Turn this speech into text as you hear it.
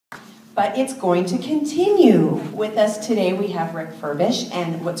But it's going to continue. With us today we have Rick Furbush,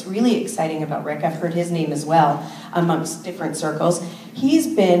 and what's really exciting about Rick, I've heard his name as well amongst different circles. He's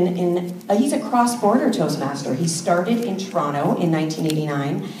a cross-border Toastmaster. He started in Toronto in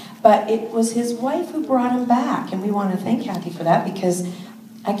 1989, but it was his wife who brought him back, and we want to thank Kathy for that, because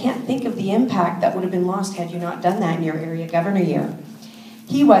I can't think of the impact that would have been lost had you not done that in your area governor year.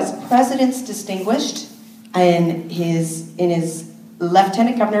 He was President's Distinguished in his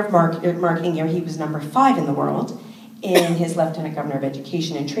Lieutenant Governor of Marketing year. He was number 5 in the world. In his Lieutenant Governor of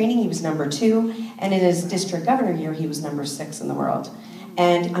Education and Training, he was number 2. And in his District Governor year, he was number 6 in the world.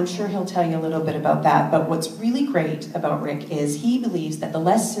 And I'm sure he'll tell you a little bit about that. But what's really great about Rick is he believes that the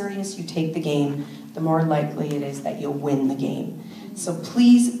less serious you take the game, the more likely it is that you'll win the game. So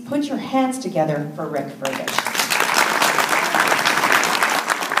please put your hands together for Rick Furbush.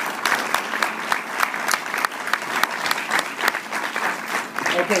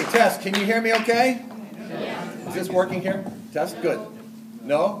 Okay, test. Can you hear me okay? Yeah. Is this working here? Test? Good.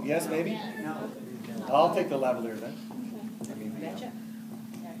 No? Yes, maybe? No. I'll take the lavalier then.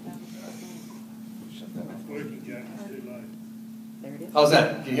 How's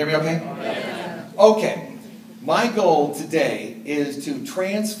that? Can you hear me okay? Yeah. Okay. My goal today is to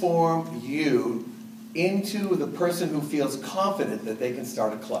transform you into the person who feels confident that they can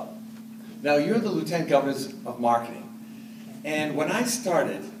start a club. Now, you're the Lieutenant Governors of Marketing. And when I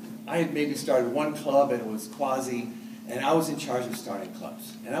started, I had maybe started one club, and it was quasi, and I was in charge of starting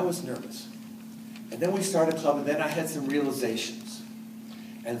clubs. And I was nervous. And then we started a club, and then I had some realizations.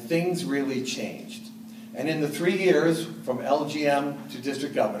 And things really changed. And in the 3 years, from LGM to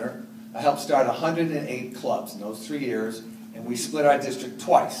District Governor, I helped start 108 clubs in those 3 years, and we split our district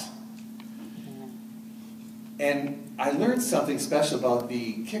twice. And I learned something special about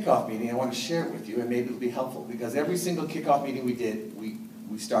the kickoff meeting. I want to share it with you, and maybe it'll be helpful, because every single kickoff meeting we did, we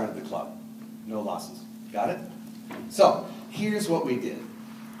started the club. No losses. Got it? So, here's what we did.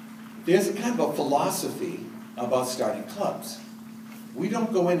 There's a kind of a philosophy about starting clubs. We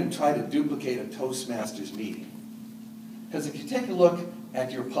don't go in and try to duplicate a Toastmasters meeting. Because if you take a look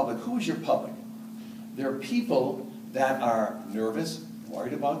at your public, who is your public? There are people that are nervous,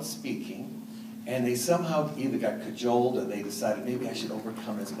 worried about speaking, and they somehow either got cajoled or they decided maybe I should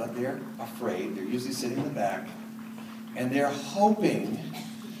overcome this, but they're afraid. They're usually sitting in the back, and they're hoping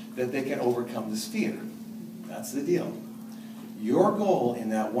that they can overcome this fear. That's the deal. Your goal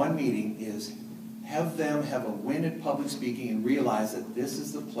in that one meeting is have them have a win at public speaking and realize that this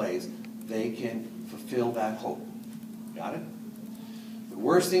is the place they can fulfill that hope. Got it? The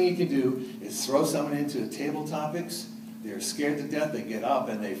worst thing you can do is throw someone into table topics. They're scared to death. They get up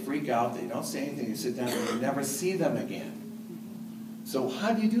and they freak out. They don't say anything. You sit down and you never see them again. So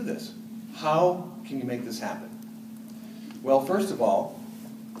how do you do this? How can you make this happen? Well, first of all,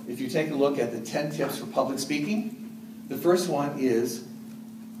 if you take a look at the 10 tips for public speaking, the first one is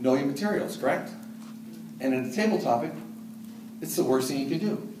know your materials, correct? And in a table topic, it's the worst thing you can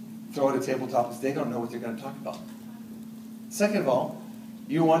do. Throw out a table topic, they don't know what they're going to talk about. Second of all,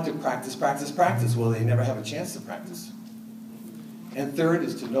 you want to practice, practice, practice. Well, they never have a chance to practice. And third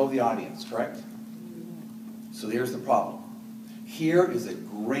is to know the audience, correct? So there's the problem. Here is a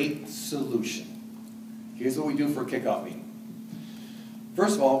great solution. Here's what we do for a kickoff meeting.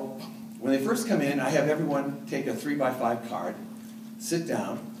 First of all, when they first come in, I have everyone take a 3x5 card, sit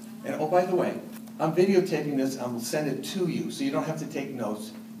down, and oh, by the way, I'm videotaping this. I will send it to you, so you don't have to take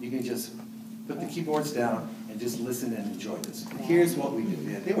notes. You can just put the keyboards down and just listen and enjoy this. Here's what we do.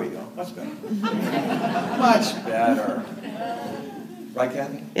 Yeah, there we go. Much better. Much better. Right,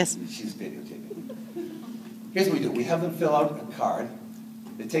 Kathy? Yes. She's videotaping. Here's what we do. We have them fill out a card.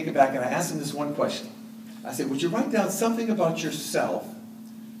 They take it back, and I ask them this one question. I say, would you write down something about yourself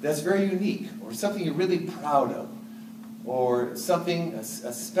that's very unique, or something you're really proud of, or something, a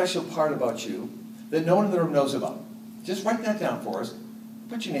special part about you that no one in the room knows about? Just write that down for us,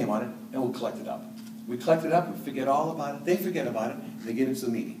 put your name on it, and we'll collect it up. We collect it up, we forget all about it, they forget about it, and they get into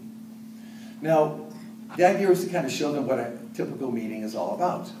the meeting. Now, the idea is to kind of show them what a typical meeting is all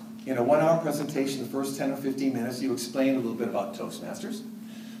about. In a 1-hour presentation, the first 10 or 15 minutes, you explain a little bit about Toastmasters.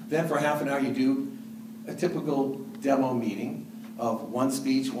 Then for half an hour, you do a typical demo meeting of one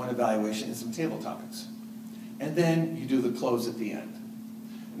speech, one evaluation, and some table topics. And then you do the close at the end.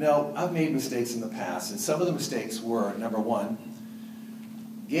 Now, I've made mistakes in the past, and some of the mistakes were, number one,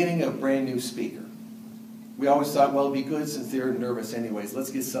 getting a brand new speaker. We always thought, well, it'd be good since they're nervous anyways. Let's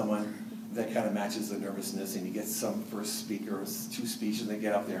get someone that kind of matches the nervousness, and you get some first speaker, 2 speeches, and they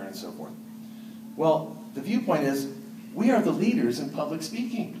get up there and so forth. Well, the viewpoint is, we are the leaders in public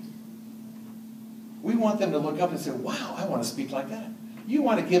speaking. We want them to look up and say, wow, I want to speak like that. You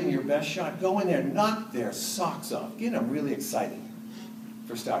want to give them your best shot. Go in there, knock their socks off. Get them really excited,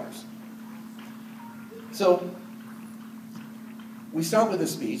 for starters. So we start with a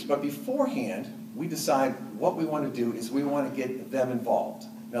speech, but beforehand, we decide what we want to do is we want to get them involved.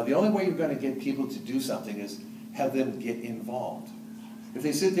 Now, the only way you're going to get people to do something is have them get involved. If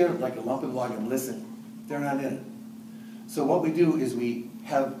they sit there like a lump in the log and listen, they're not in it. So what we do is we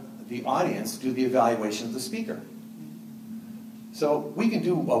have the audience do the evaluation of the speaker. So we can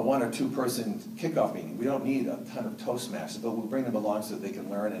do a 1 or 2 person kickoff meeting. We don't need a ton of Toastmasters, but we'll bring them along so they can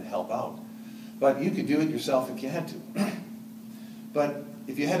learn and help out. But you could do it yourself if you had to. But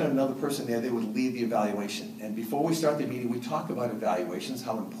if you had another person there, they would lead the evaluation. And before we start the meeting, we talk about evaluations,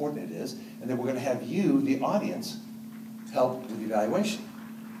 how important it is, and then we're going to have you, the audience, help with the evaluation.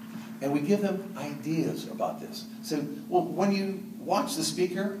 And we give them ideas about this. So, well, when you watch the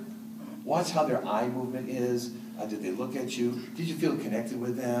speaker, watch how their eye movement is. Did they look at you? Did you feel connected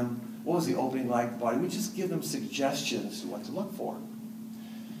with them? What was the opening like? Body? We just give them suggestions what to look for.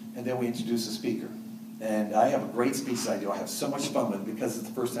 And then we introduce the speaker. And I have a great speech that I do. I have so much fun with it because it's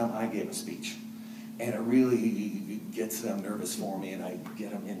the first time I gave a speech. And it really gets them nervous for me, and I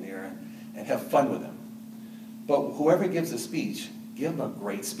get them in there and have fun with them. But whoever gives a speech, give them a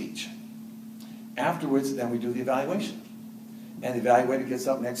great speech. Afterwards, then we do the evaluation. And the evaluator gets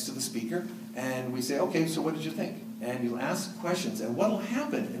up next to the speaker, and we say, okay, so what did you think? And you ask questions, and what will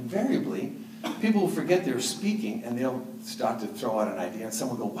happen, invariably, people will forget they're speaking, and they'll start to throw out an idea, and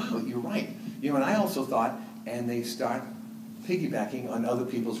someone will go, wow, you're right. You know, and I also thought, and they start piggybacking on other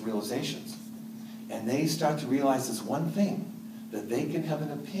people's realizations. And they start to realize this one thing, that they can have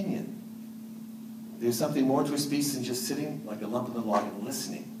an opinion. There's something more to a speech than just sitting like a lump in the log and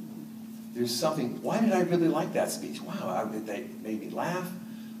listening. There's something, why did I really like that speech? Wow, they made me laugh.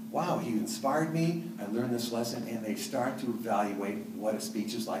 Wow, he inspired me. I learned this lesson. And they start to evaluate what a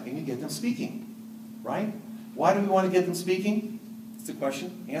speech is like. And you get them speaking, right? Why do we want to get them speaking? That's the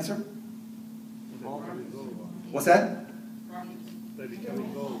question. Answer? What's that?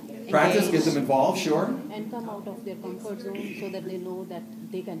 Practice, get them involved, sure. And come out of their comfort zone so that they know that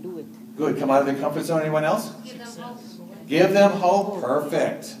they can do it. Good. Come out of their comfort zone. Anyone else? Give them hope. Give them hope.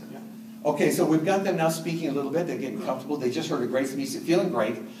 Perfect. Okay, so we've got them now speaking a little bit. They're getting comfortable. They just heard a great speech. They're feeling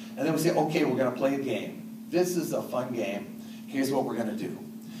great. And then we say, okay, we're going to play a game. This is a fun game. Here's what we're going to do.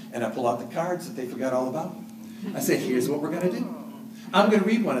 And I pull out the cards that they forgot all about. I say, here's what we're going to do. I'm going to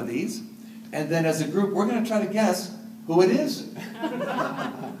read one of these. And then as a group, we're going to try to guess who it is.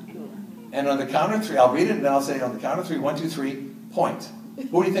 And on the count of 3, I'll read it, and then I'll say on the count of 3, 1, 2, 3, point.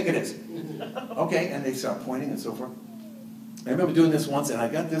 Who do you think it is? Okay, and they start pointing and so forth. I remember doing this once, and I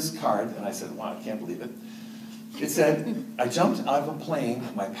got this card, and I said, wow, I can't believe it. It said, I jumped out of a plane,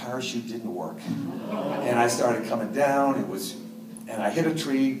 my parachute didn't work. And I started coming down, and I hit a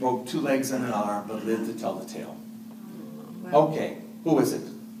tree, broke 2 legs and an arm, but lived to tell the tale. Okay, who is it?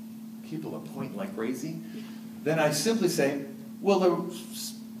 People are pointing like crazy. Then I simply say, will the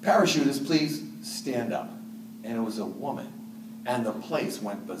parachutists please stand up? And it was a woman. And the place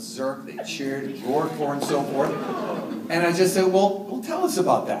went berserk. They cheered, roared for, and so forth. And I just said, well, tell us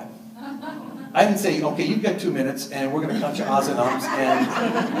about that. I didn't say, okay, you've got 2 minutes, and we're going to count your ahs and ums. And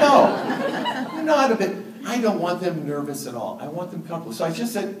no, not a bit. I don't want them nervous at all. I want them comfortable. So I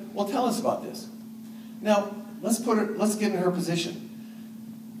just said, well, tell us about this. Now, let's get in her position.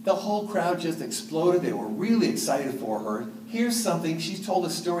 The whole crowd just exploded. They were really excited for her. Here's something. She's told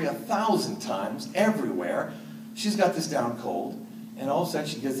a story 1,000 times everywhere. She's got this down cold. And all of a sudden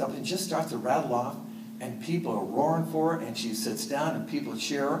she gets up and just starts to rattle off. And people are roaring for her. And she sits down and people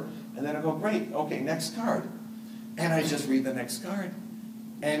cheer her. And then I go, great. Okay, next card. And I just read the next card.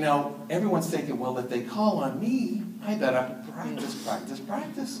 And now everyone's thinking, well, if they call on me, I better practice,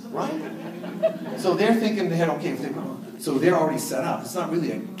 right? So they're thinking in their head, okay, so they're already set up. It's not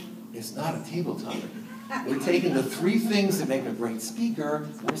really it's not a table topic. We're taking the 3 things that make a great speaker,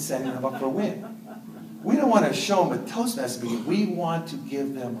 we're setting them up for a win. We don't want to show them a Toastmaster meeting. We want to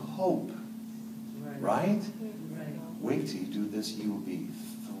give them hope, right? Wait till you do this, you will be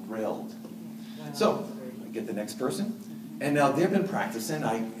thrilled. So, I get the next person. And now they've been practicing.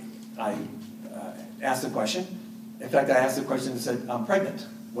 I asked the question. In fact, I asked the question and said, I'm pregnant.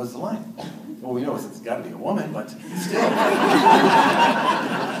 What's the line? Well, we know it's got to be a woman, but still.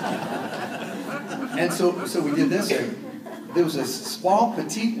 And so we did this. There was a small,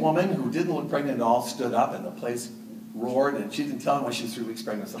 petite woman who didn't look pregnant at all, stood up, and the place roared, and she didn't tell him when she was 3 weeks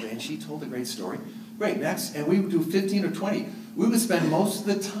pregnant or something, and she told a great story. Great, next. And we would do 15 or 20. We would spend most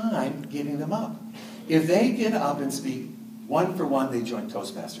of the time getting them up. If they get up and speak, 1 for 1, they join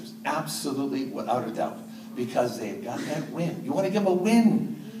Toastmasters. Absolutely, without a doubt. because they've got that win. You want to give them a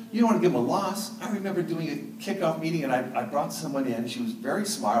win. You don't want to give them a loss. I remember doing a kickoff meeting, and I brought someone in. She was very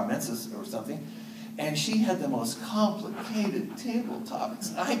smart, Mensa or something, and she had the most complicated table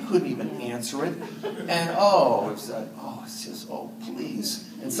topics. I couldn't even answer it. And it's just, please.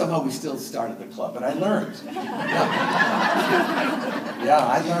 And somehow we still started the club, but I learned. Yeah,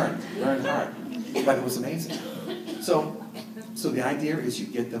 I learned hard. But it was amazing. So the idea is you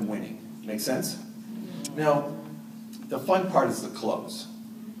get them winning. Make sense? Now, the fun part is the close.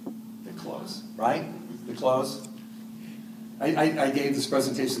 The close, right? The close. I gave this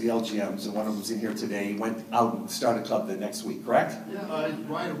presentation to the LGMs, and one of them was in here today. He went out and started a club the next week, correct? Yeah,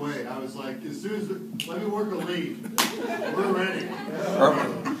 right away. I was like, as soon as, let me work a lead. We're ready.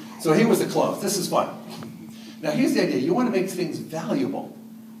 Perfect. So here was the close. This is fun. Now here's the idea. You want to make things valuable,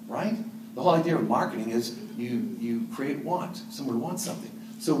 right? The whole idea of marketing is you create want. Someone wants something.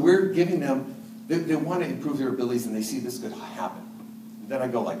 So we're giving them, they want to improve their abilities, and they see this could happen. Then I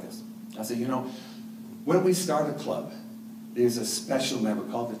go like this. I say, when we start a club, there's a special member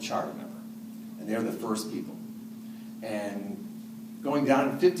called the charter member, and they're the first people. And going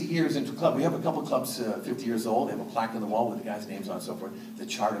down 50 years into a club, we have a couple clubs 50 years old. They have a plaque on the wall with the guys' names on and so forth, the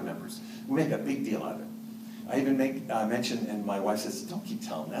charter members. We make a big deal out of it. I even make mention, and my wife says, don't keep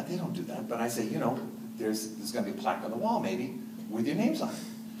telling them that. They don't do that. But I say, there's going to be a plaque on the wall maybe with your names on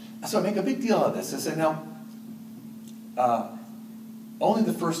it. So I make a big deal out of this. I said, now, only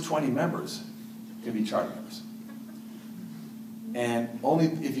the first 20 members can be charter members. And only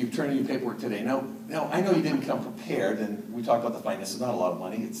if you turn in your paperwork today. Now, I know you didn't come prepared, and we talked about the finances. It's not a lot of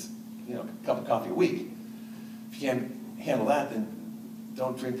money. It's, a cup of coffee a week. If you can't handle that, then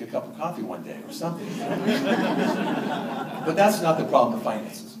don't drink a cup of coffee one day or something. But that's not the problem, the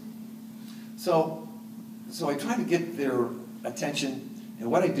finances. So I try to get their attention,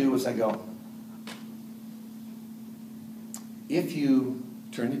 and what I do is I go, if you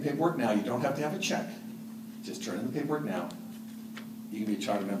turn in your paperwork now, you don't have to have a check. Just turn in the paperwork now. You can be a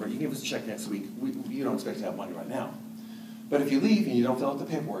charter member. You can give us a check next week. You don't expect to have money right now. But if you leave and you don't fill out the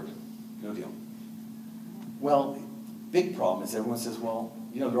paperwork, no deal. Well, big problem is everyone says, well,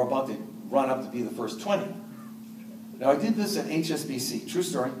 they're about to run up to be the first 20. Now, I did this at HSBC. True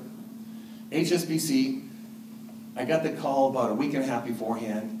story. HSBC, I got the call about a week and a half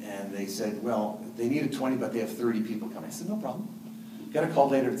beforehand, and they said, well, they needed 20, but they have 30 people coming. I said, no problem. Got a call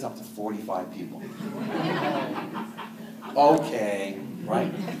later, it's up to 45 people. Okay,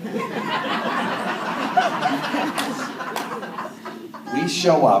 right? We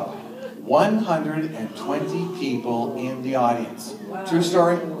show up, 120 people in the audience. Wow. True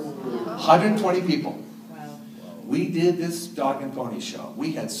story? 120 people. Wow. We did this dog and pony show.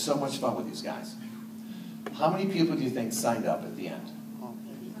 We had so much fun with these guys. How many people do you think signed up at the end?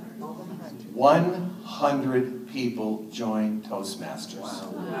 100 people joined Toastmasters.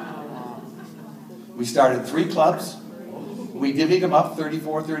 Wow. We started 3 clubs. We divvied them up,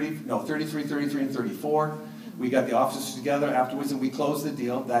 33, 33, and 34. We got the officers together afterwards, and we closed the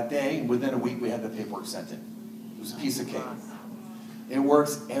deal that day, and within a week we had the paperwork sent in. It was a piece of cake. It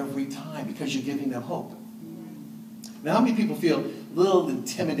works every time because you're giving them hope. Now, how many people feel a little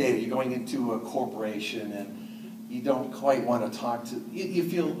intimidated? You're going into a corporation, and you don't quite want to talk to, you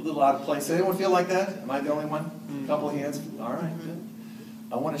feel a little out of place. Does anyone feel like that? Am I the only one? A couple of hands? All right, good.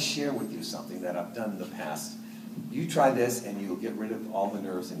 I want to share with you something that I've done in the past. You try this and you'll get rid of all the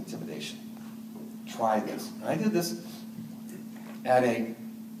nerves and intimidation. Try this. I did this at I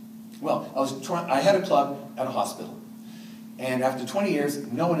had a club at a hospital. And after 20 years,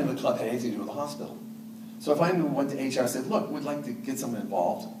 no one in the club had anything to do with the hospital. So if I went to HR and said, look, we'd like to get someone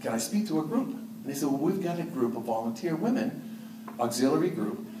involved. Can I speak to a group? And they said, well, we've got a group of volunteer women, auxiliary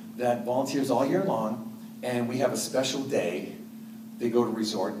group, that volunteers all year long, and we have a special day. They go to a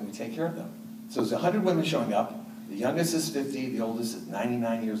resort, and we take care of them. So there's 100 women showing up. The youngest is 50, the oldest is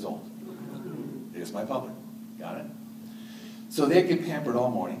 99 years old. There's my public. Got it? So they get pampered all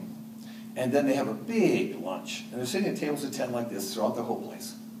morning, and then they have a big lunch. And they're sitting at tables of 10 like this throughout the whole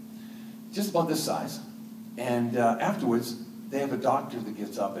place. Just about this size. And afterwards, they have a doctor that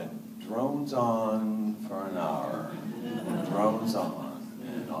gets up and drones on for an hour. And drones on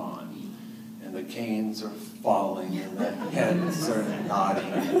and on. And the canes are falling, and the heads are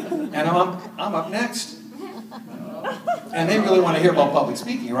nodding. And I'm up next. And they really want to hear about public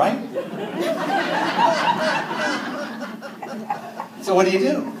speaking, right? So what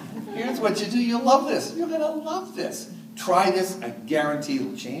do? Here's what you do. You'll love this. You're going to love this. Try this. I guarantee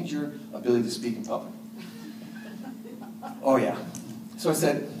it'll change your ability to speak in public. Oh, yeah. So I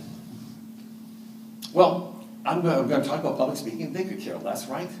said, well, I'm going to talk about public speaking. They could care less,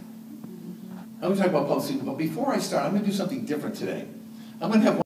 right? I'm going to talk about public speaking, but before I start, I'm going to do something different today. I'm going to have